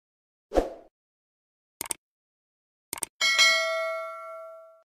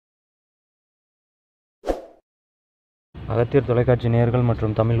அகத்தியர் தொலைக்காட்சி நேயர்கள்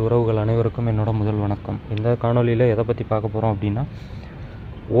மற்றும் தமிழ் உறவுகள் அனைவருக்கும் என்னோட முதல் வணக்கம். இந்த காணொலியில் எதை பற்றி பார்க்க போகிறோம் அப்படின்னா,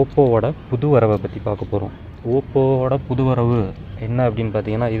 ஓப்போவோட புது வரவை பற்றி பார்க்க போகிறோம். ஓப்போவோட புது வரவு என்ன அப்படின்னு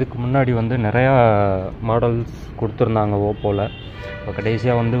பார்த்தீங்கன்னா, இதுக்கு முன்னாடி நிறையா மாடல்ஸ் கொடுத்துருந்தாங்க ஓப்போவில். இப்போ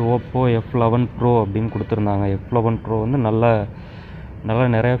கடைசியாக ஓப்போ F11 ப்ரோ அப்படின்னு கொடுத்துருந்தாங்க. F11 ப்ரோ நல்ல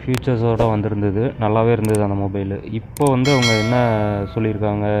நிறையா ஃபியூச்சர்ஸோடு வந்திருந்தது. நல்லாவே இருந்தது அந்த மொபைலு. இப்போ அவங்க என்ன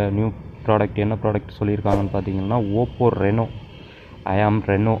சொல்லியிருக்காங்க, நியூ ப்ராடக்ட் என்ன ப்ராடக்ட் சொல்லியிருக்காங்கன்னு பார்த்தீங்கன்னா, ஓப்போ ரெனோ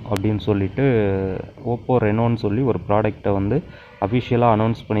ரெனோ அப்படின்னு சொல்லிட்டு ஓப்போ ரெனோன்னு சொல்லி ஒரு ப்ராடக்டை அஃபிஷியலாக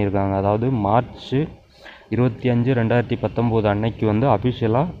அனௌன்ஸ் பண்ணியிருக்காங்க. அதாவது மார்ச் 25, 2019 அன்னைக்கு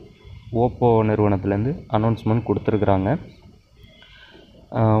அஃபிஷியலாக ஓப்போ நிறுவனத்துலேருந்து அனௌன்ஸ்மெண்ட் கொடுத்துருக்குறாங்க.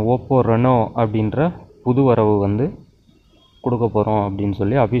 ஓப்போ ரெனோ அப்படின்ற புது வரவு கொடுக்க போகிறோம் அப்படின்னு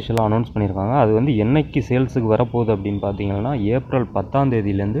சொல்லி அஃபிஷியலாக அனௌன்ஸ் பண்ணியிருக்காங்க. அது என்னைக்கு சேல்ஸுக்கு வரப்போகுது அப்படின்னு பார்த்தீங்கன்னா, ஏப்ரல் 10ஆம்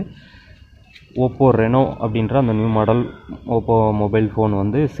தேதியிலேருந்து ஓப்போ ரெனோ அப்படின்ற அந்த new model Oppo mobile phone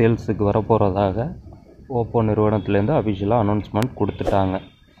சேல்ஸுக்கு வரப்போகிறதாக Oppo நிறுவனத்துலேருந்து அஃபிஷியலாக அனௌன்ஸ்மெண்ட் கொடுத்துட்டாங்க.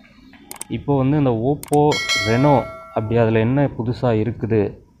 இப்போ இந்த ஓப்போ ரெனோ அப்படி அதில் என்ன புதுசாக இருக்குது,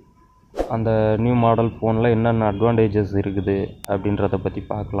 அந்த நியூ மாடல் ஃபோனில் என்னென்ன அட்வான்டேஜஸ் இருக்குது அப்படின்றத பற்றி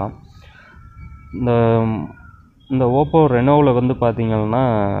பார்க்கலாம். இந்த ஓப்போ ரெனோவில் பார்த்திங்கன்னா,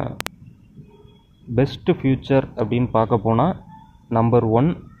 பெஸ்ட்டு ஃபியூச்சர் அப்படின்னு பார்க்க போனால், நம்பர் 1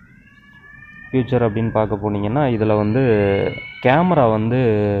 ஃபியூச்சர் அப்படின்னு பார்க்க போனீங்கன்னா, இதில் கேமரா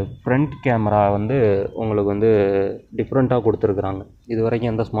ஃப்ரண்ட் கேமரா உங்களுக்கு டிஃப்ரெண்ட்டாக கொடுத்துருக்குறாங்க. இது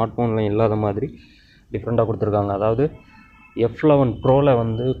வரைக்கும் எந்த ஸ்மார்ட் ஃபோன்லையும் இல்லாத மாதிரி டிஃப்ரெண்ட்டாக கொடுத்துருக்காங்க. அதாவது F11 ப்ரோவில்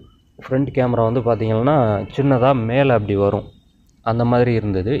ஃப்ரண்ட் கேமரா பார்த்திங்கன்னா சின்னதாக மேலே அப்படி வரும், அந்த மாதிரி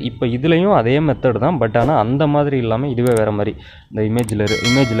இருந்தது. இப்போ இதுலேயும் அதே மெத்தட் தான், பட் ஆனால் அந்த மாதிரி இல்லாமல் இதுவே வேறு மாதிரி. இந்த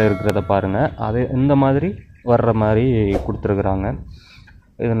இமேஜில் இருக்கிறத பாருங்கள், அது இந்த மாதிரி வர்ற மாதிரி கொடுத்துருக்குறாங்க.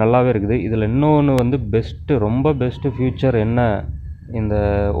 இது நல்லாவே இருக்குது. இதில் இன்னொன்று ரொம்ப பெஸ்ட்டு ஃபியூச்சர் என்ன இந்த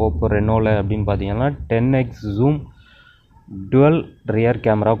ஓப்போ ரெனோவில் அப்படின்னு பார்த்தீங்கன்னா, 10x zoom twelve rear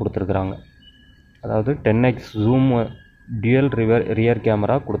camera கொடுத்துருக்குறாங்க. அதாவது 10x zoom twelve rear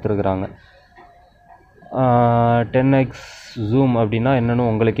camera கொடுத்துருக்குறாங்க. 10x ஜூம் அப்படின்னா என்னென்னு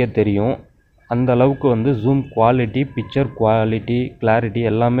உங்களுக்கே தெரியும். அந்த அளவுக்கு zoom quality, picture quality, clarity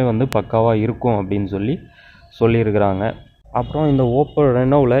எல்லாமே பக்காவாக இருக்கும் அப்படின்னு சொல்லியிருக்கிறாங்க. அப்புறம் இந்த ஓப்போ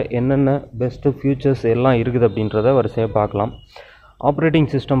ரெனோவில் என்னென்ன பெஸ்ட்டு ஃபியூச்சர்ஸ் எல்லாம் இருக்குது அப்படின்றத வரிசையாக பார்க்கலாம். ஆப்ரேட்டிங்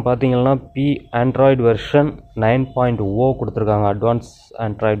சிஸ்டம் பார்த்திங்கன்னா ஆண்ட்ராய்டு வெர்ஷன் 9.0 கொடுத்துருக்காங்க. அட்வான்ஸ்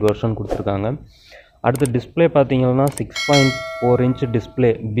ஆண்ட்ராய்டு வெர்ஷன் கொடுத்துருக்காங்க. அடுத்து டிஸ்பிளே பார்த்திங்கன்னா 6.4 இன்ச்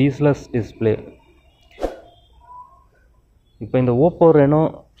டிஸ்பிளே, பீஸ்லெஸ் டிஸ்பிளே. இப்போ இந்த ஓப்போ ரெனோ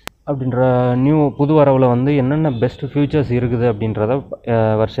அப்படின்ற நியூ புது வரவில் என்னென்ன பெஸ்ட் ஃபியூச்சர்ஸ் இருக்குது அப்படின்றத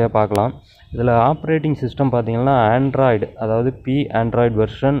வரிசையாக பார்க்கலாம். இதில் ஆப்ரேட்டிங் சிஸ்டம் பார்த்திங்கன்னா ஆண்ட்ராய்டு, அதாவது ஆண்ட்ராய்டு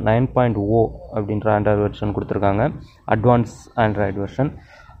வெர்ஷன் 9.0 அப்படின்ற ஆண்ட்ராய்டு வெர்ஷன் கொடுத்துருக்காங்க, அட்வான்ஸ் ஆண்ட்ராய்டு வெர்ஷன்.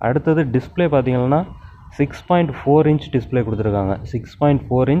 அடுத்தது டிஸ்பிளே பார்த்திங்கன்னா 6.4 இன்ச் டிஸ்பிளே கொடுத்துருக்காங்க.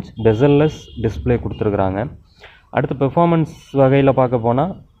 6.4 இன்ச் பெசல்லெஸ் டிஸ்பிளே கொடுத்துருக்குறாங்க. அடுத்து பெர்ஃபார்மன்ஸ் வகையில் பார்க்க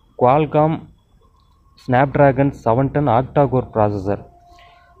போனால் குவால்காம் ஸ்னாப்ட்ராகன் 710 ஆக்டா கோர் ப்ராசஸர்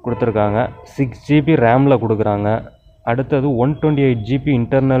கொடுத்துருக்காங்க. 6 GB ரேமில் கொடுக்குறாங்க. அடுத்தது 128 GB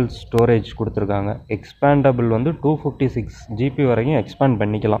இன்டர்னல் ஸ்டோரேஜ் கொடுத்துருக்காங்க. எக்ஸ்பேண்டபிள் 256 GB வரைக்கும் எக்ஸ்பேண்ட்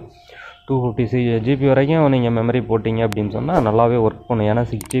பண்ணிக்கலாம். 256 GB வரைக்கும் நீங்கள் மெமரி போட்டிங்க அப்படின்னு சொன்னால் நல்லாவே ஒர்க் பண்ணும். ஏன்னா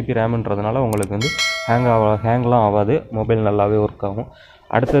 6 GB ரேமுன்றதுனால உங்களுக்கு ஹேங்லாம் ஆகாது, மொபைல் நல்லாவே ஒர்க் ஆகும்.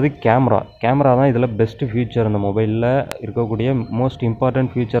 அடுத்தது கேமரா தான் இதில் பெஸ்ட்டு ஃபியூச்சர். இந்த மொபைலில் இருக்கக்கூடிய மோஸ்ட்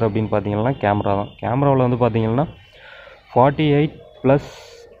இம்பார்ட்டண்ட் ஃபியூச்சர் அப்படின்னு பார்த்தீங்கன்னா கேமரா தான். கேமராவில் பார்த்தீங்கன்னா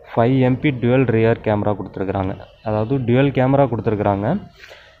 48+5 MP டுவல் ரியர் கேமரா கொடுத்துருக்குறாங்க. அதாவது டுவல் கேமரா கொடுத்துருக்குறாங்க.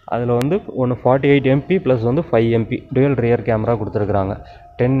 அதில் ஒன்று 48 MP plus 5 MP twelve rear camera கொடுத்துருக்குறாங்க.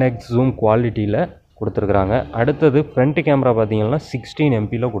 10x ஜூம் குவாலிட்டியில் கொடுத்துருக்குறாங்க. அடுத்தது ஃப்ரண்ட் கேமரா பார்த்திங்கன்னா 16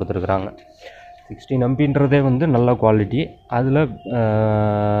 MPயில் கொடுத்துருக்குறாங்க. 16 MPன்றதே நல்ல குவாலிட்டி. அதில்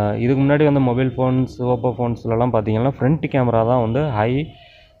இதுக்கு முன்னாடி மொபைல் ஃபோன்ஸ், ஓப்போ ஃபோன்ஸ்லலாம் பார்த்திங்கன்னா ஃப்ரண்ட் கேமரா தான் ஹை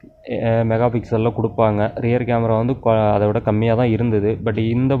மெகா பிக்சலில் கொடுப்பாங்க. ரியர் கேமரா அதை விட கம்மியாக தான் இருந்தது. பட்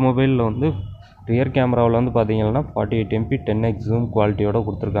இந்த மொபைலில் ரியர் கேமராவில் பார்த்திங்கன்னா 48 MP 10x ஜூம் குவாலிட்டியோடு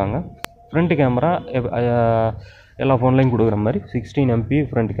கொடுத்துருக்காங்க. ஃப்ரண்ட் கேமரா எல்லா ஃபோன்லேயும் கொடுக்குற மாதிரி 16 MP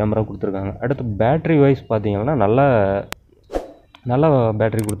ஃப்ரண்ட் கேமரா கொடுத்துருக்காங்க. அடுத்து பேட்ரி வைஸ் பார்த்திங்கன்னா நல்ல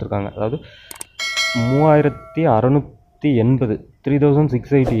பேட்ரி கொடுத்துருக்காங்க. அதாவது 3680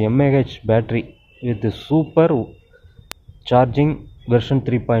 3680 mAh battery with super charging version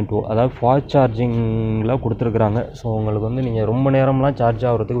 3.0, அதாவது ஃபாஸ்ட் சார்ஜிங்கில் கொடுத்துருக்குறாங்க. ஸோ உங்களுக்கு நீங்கள் ரொம்ப நேரம்லாம் சார்ஜ்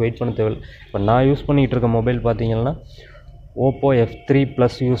ஆகிறதுக்கு வெயிட் பண்ண தேவையில்லை. இப்போ நான் யூஸ் பண்ணிகிட்டு இருக்க மொபைல் பார்த்திங்கன்னா ஓப்போ F3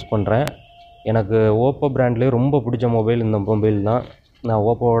 ப்ளஸ் யூஸ் பண்ணுறேன். எனக்கு ஓப்போ பிராண்ட்லேயே ரொம்ப பிடிச்ச மொபைல் இந்த மொபைல் தான். நான்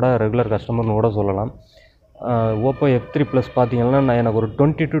ஓப்போவோட ரெகுலர் கஸ்டமர்னு கூட சொல்லலாம். ஓப்போ F3 ப்ளஸ் பார்த்தீங்கன்னா எனக்கு ஒரு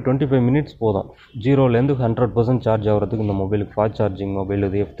 20 to 25 மினிட்ஸ் போதும் 0லேருந்து 100% சார்ஜ் ஆகிறதுக்கு. இந்த மொபைலுக்கு ஃபாஸ்ட் சார்ஜிங் மொபைல்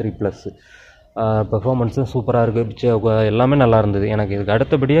இது F3 ப்ளஸ். பெர்ஃபார்மன்ஸும் சூப்பராக இருக்குது, எல்லாமே நல்லா இருந்தது. எனக்கு இதுக்கு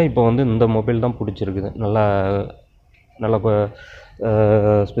அடுத்தபடியாக இப்போ வந்து இந்த மொபைல் தான் பிடிச்சிருக்குது. நல்லா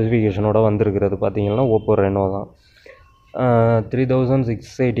ஸ்பெசிஃபிகேஷனோட வந்திருக்கிறது பார்த்தீங்கன்னா ஓப்போ ரெனோ தான்.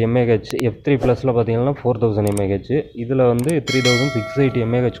 3680 mAh. F3 ப்ளஸில் பார்த்தீங்கன்னா 4000 mAh. இதில் வந்து 3680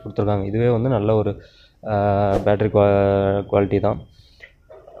 mAh கொடுத்துருக்காங்க. இதுவே வந்து நல்ல ஒரு பேட்டரி குவாலிட்டி தான்.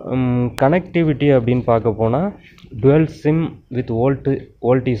 கனெக்டிவிட்டி அப்படின்னு பார்க்க போனால் டுவெல் சிம் வித்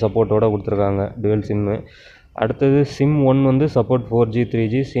வோல்டி சப்போர்ட்டோடு கொடுத்துருக்காங்க, டுவெல் சிம்மு. அடுத்தது சிம் 1 வந்து support 4G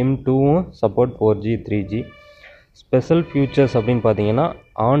 3G, sim 2வும் support 4G 3G. Special features அப்படின்னு பார்த்தீங்கன்னா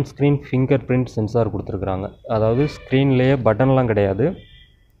on screen finger print sensor கொடுத்துருக்குறாங்க. அதாவது ஸ்க்ரீன்லேயே பட்டன்லாம் கிடையாது.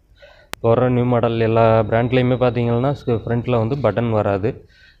 வர நியூ மாடல் எல்லா பிராண்ட்லேயுமே பார்த்தீங்கன்னா ஃப்ரண்ட்டில் வந்து பட்டன் வராது,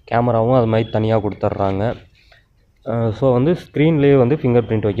 கேமராவும் அது மாதிரி தனியாக கொடுத்துட்றாங்க. ஸோ வந்து ஸ்க்ரீன்லேயே வந்து ஃபிங்கர்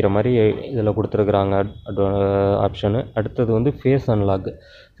பிரிண்ட் வைக்கிற மாதிரி இதில் கொடுத்துருக்குறாங்க ஆப்ஷனு. அடுத்தது வந்து face unlock,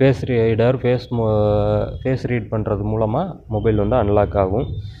 face reader, face read பண்ணுறது மூலமாக மொபைல் வந்து அன்லாக் ஆகும்.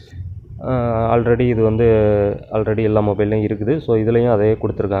 ஆல்ரெடி இது வந்து எல்லா மொபைல்லையும் இருக்குது. ஸோ இதுலேயும் அதே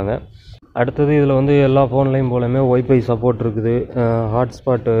கொடுத்துருக்காங்க. அடுத்தது இதில் வந்து எல்லா ஃபோன்லேயும் போலமே ஒய்ஃபை சப்போர்ட் இருக்குது,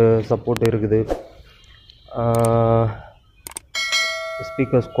 ஹாட்ஸ்பாட்டு சப்போர்ட் இருக்குது.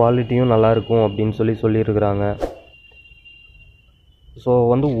 ஸ்பீக்கர்ஸ் குவாலிட்டியும் நல்லாயிருக்கும் அப்படின்னு சொல்லியிருக்கிறாங்க. ஸோ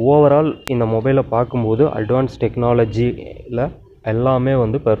வந்து ஓவரால் இந்த மொபைலை பார்க்கும்போது அட்வான்ஸ் டெக்னாலஜியில் எல்லாமே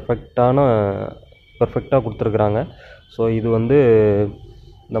வந்து பெர்ஃபெக்டாக கொடுத்துருக்குறாங்க. ஸோ இது வந்து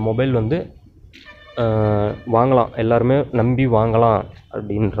இந்த மொபைல் வந்து வாங்கலாம், எல்லாருமே நம்பி வாங்கலாம்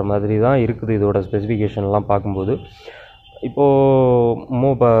அப்படின்ற மாதிரி தான் இருக்குது இதோட ஸ்பெசிஃபிகேஷன்லாம் பார்க்கும்போது.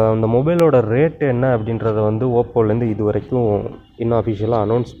 இப்போது இந்த மொபைலோட ரேட்டு என்ன அப்படின்றத வந்து ஓப்போலேருந்து இது வரைக்கும் இன்னும் அஃபிஷியலாக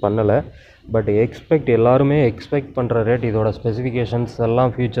அனௌன்ஸ் பண்ணலை. பட் எல்லாருமே எக்ஸ்பெக்ட் பண்ணுற ரேட், இதோட ஸ்பெசிஃபிகேஷன்ஸ்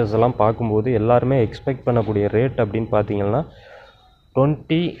எல்லாம் ஃபீச்சர்ஸ் எல்லாம் பார்க்கும்போது எல்லாருமே எக்ஸ்பெக்ட் பண்ணக்கூடிய ரேட் அப்படின்னு பார்த்தீங்கன்னா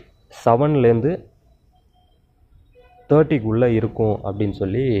 27லேருந்து 30க்குள்ளே இருக்கும் அப்படின்னு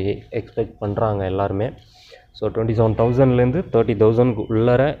சொல்லி எக்ஸ்பெக்ட் பண்ணுறாங்க எல்லாருமே. ஸோ 27,000லேருந்து 30,000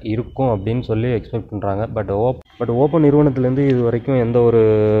 உள்ளர இருக்கும் அப்படின்னு சொல்லி எக்ஸ்பெக்ட் பண்ணுறாங்க. பட் ஓப்போ நிறுவனத்துலேருந்து இது வரைக்கும் எந்த ஒரு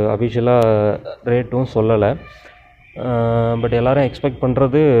அஃபிஷியலாக ரேட்டும் சொல்லலை. பட் எல்லோரும் எக்ஸ்பெக்ட்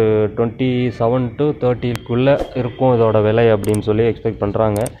பண்ணுறது 27 to 30க்குள்ளே இருக்கும் இதோட விலை அப்படின்னு சொல்லி எக்ஸ்பெக்ட்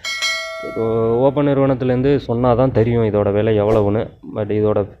பண்ணுறாங்க. ஓப்போ நிறுவனத்துலேருந்து சொன்னால் தான் தெரியும் இதோட விலை எவ்வளவுன்னு. பட்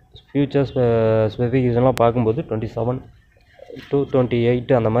இதோட ஃபியூச்சர்ஸ் ஸ்பெசிஃபிகேஷன்லாம் பார்க்கும்போது 27 to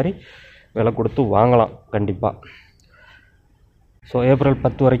 28 அந்த மாதிரி விலை கொடுத்து வாங்கலாம் கண்டிப்பாக. ஸோ ஏப்ரல்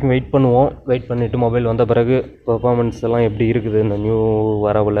 10 வரைக்கும் வெயிட் பண்ணுவோம். வெயிட் பண்ணிவிட்டு மொபைல் வந்த பிறகு பெர்ஃபார்மன்ஸ் எல்லாம் எப்படி இருக்குது இந்த நியூ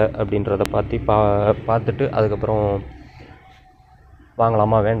வரவில் அப்படின்றத பார்த்துட்டு அதுக்கப்புறம்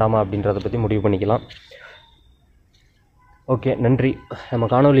வாங்கலாமா வேண்டாமா அப்படின்றத பற்றி முடிவு பண்ணிக்கலாம். ஓகே, நன்றி. நம்ம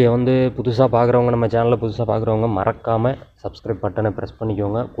காணொலியை வந்து புதுசாக பார்க்குறவங்க, நம்ம சேனலில் புதுசாக பார்க்குறவங்க மறக்காமல் சப்ஸ்கிரைப் பட்டனை ப்ரெஸ்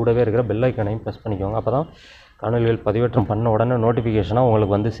பண்ணிக்கோங்க. கூடவே இருக்கிற பெல் ஐக்கனையும் ப்ரெஸ் பண்ணிக்கோங்க. அப்போ தான் காணொலிகள் பதிவேற்றம் பண்ண உடனே நோட்டிஃபிகேஷனாக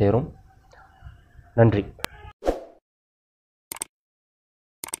உங்களுக்கு வந்து சேரும். நன்றி.